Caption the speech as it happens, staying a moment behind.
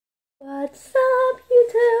What's up,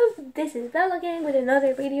 YouTube? This is Belle again with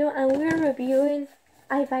another video, and we're reviewing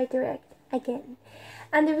Eyebuydirect again.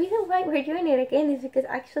 And the reason why we're doing it again is because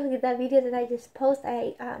actually that video that I just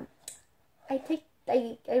posted,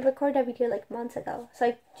 I recorded that video like months ago, so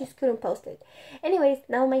I just couldn't post it. Anyways,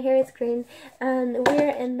 now my hair is green and we're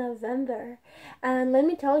in November. And let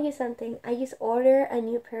me tell you something, I just ordered a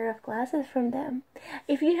new pair of glasses from them.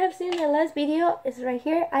 If you have seen the last video, it's right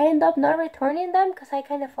here. I end up not returning them because I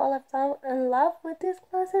kind of fall in love with these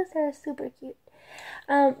glasses. They're super cute.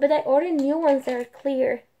 But I ordered new ones that are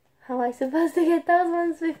clear. How I supposed to get those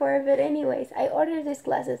ones before? But anyways, I ordered these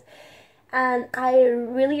glasses. And I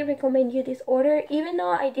really recommend you this order. Even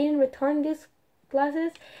though I didn't return these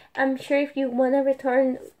glasses, I'm sure if you want to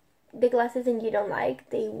return the glasses and you don't like,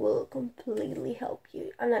 they will completely help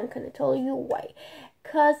you. And I'm going to tell you why.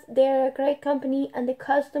 Because they're a great company and the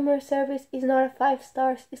customer service is not a 5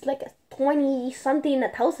 stars. It's like a 20 something,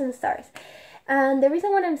 1,000 stars. And the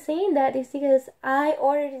reason why I'm saying that is because I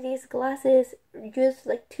ordered these glasses just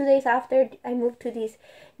like 2 days after I moved to this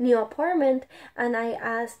new apartment, and I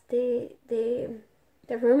asked the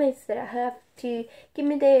roommates that I have to give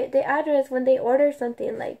me the address when they order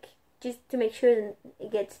something, like just to make sure that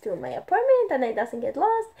it gets to my apartment and it doesn't get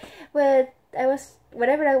lost. But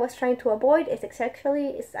whatever I was trying to avoid is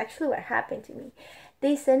actually what happened to me.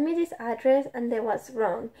 They sent me this address and it was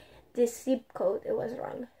wrong. This zip code, it was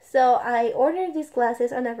wrong. So I ordered these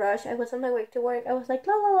glasses on a rush. I was on my way to work. I was like,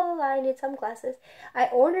 la la la la, I need some glasses. I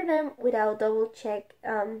ordered them without double check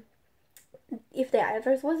if the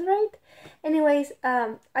address was right. Anyways,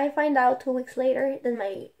 I find out 2 weeks later that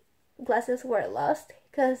my glasses were lost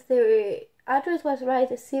because the address was right,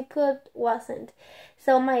 the zip code wasn't.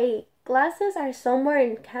 So my glasses are somewhere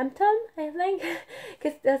in Campton, I think,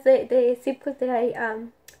 because that's the zip code that I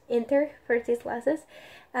enter for these glasses.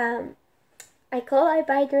 I called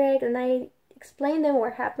Eyebuydirect and I explained them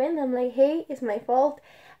what happened. I'm like, hey, it's my fault.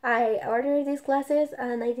 I ordered these glasses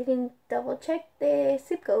and I didn't double check the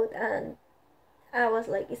zip code, and I was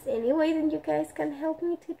like, is there any way that you guys can help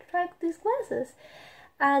me to track these glasses?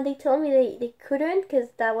 And they told me they couldn't because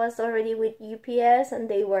that was already with UPS and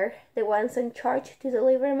they were the ones in charge to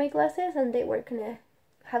deliver my glasses, and they were gonna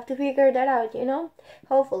have to figure that out, you know,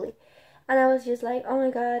 hopefully. And I was just like, oh my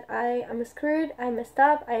god, I am screwed, I messed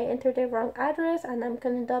up, I entered the wrong address, and I'm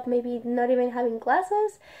gonna end up maybe not even having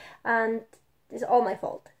glasses, and it's all my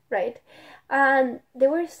fault, right? And they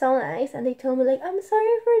were so nice, and they told me like, I'm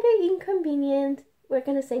sorry for the inconvenience, we're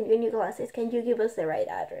gonna send you new glasses, can you give us the right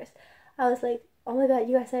address? I was like, oh my god,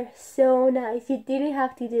 you guys are so nice, you didn't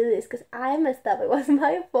have to do this, because I messed up, it was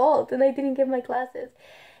my fault, and I didn't get my glasses.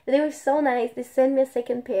 They were so nice. They sent me a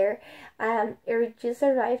second pair. It just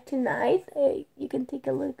arrived tonight. You can take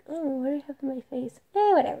a look. Oh, what do I have on my face?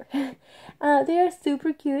 Whatever. They are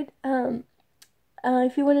super cute.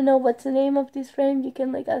 If you want to know what's the name of this frame, you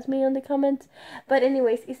can like ask me on the comments. But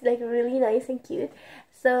anyways, it's like really nice and cute.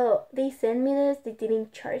 So they sent me this. They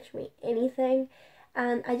didn't charge me anything,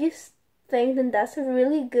 and I just think that that's a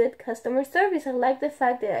really good customer service. I like the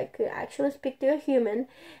fact that I could actually speak to a human,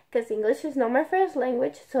 because English is not my first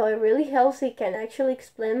language, so it really helps. I can actually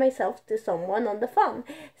explain myself to someone on the phone.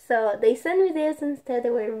 So they sent me this instead. They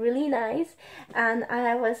were really nice, and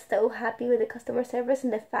I was so happy with the customer service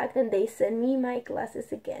and the fact that they sent me my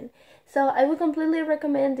glasses again. So I would completely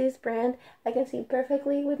recommend this brand. I can see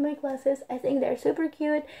perfectly with my glasses. I think they're super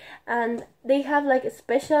cute, and they have like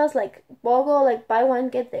specials like BOGO, like buy one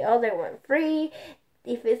get the other one free.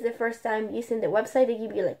 If it's the first time using the website, they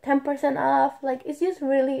give you like 10% off. Like, it's just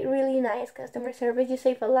really, really nice customer service. You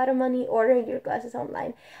save a lot of money ordering your glasses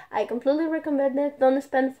online. I completely recommend it. Don't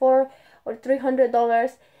spend $400 or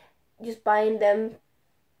 $300 just buying them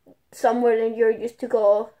somewhere that you're used to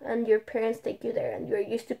go and your parents take you there and you're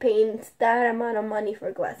used to paying that amount of money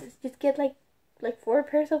for glasses. Just get like 4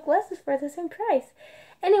 pairs of glasses for the same price.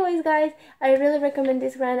 Anyways, guys, I really recommend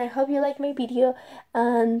this brand. I hope you like my video,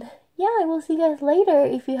 and yeah, I will see you guys later.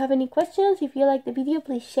 If you have any questions, if you like the video,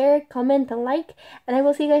 please share, comment, and like, and I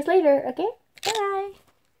will see you guys later, okay? Bye!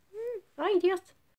 Ay, Dios.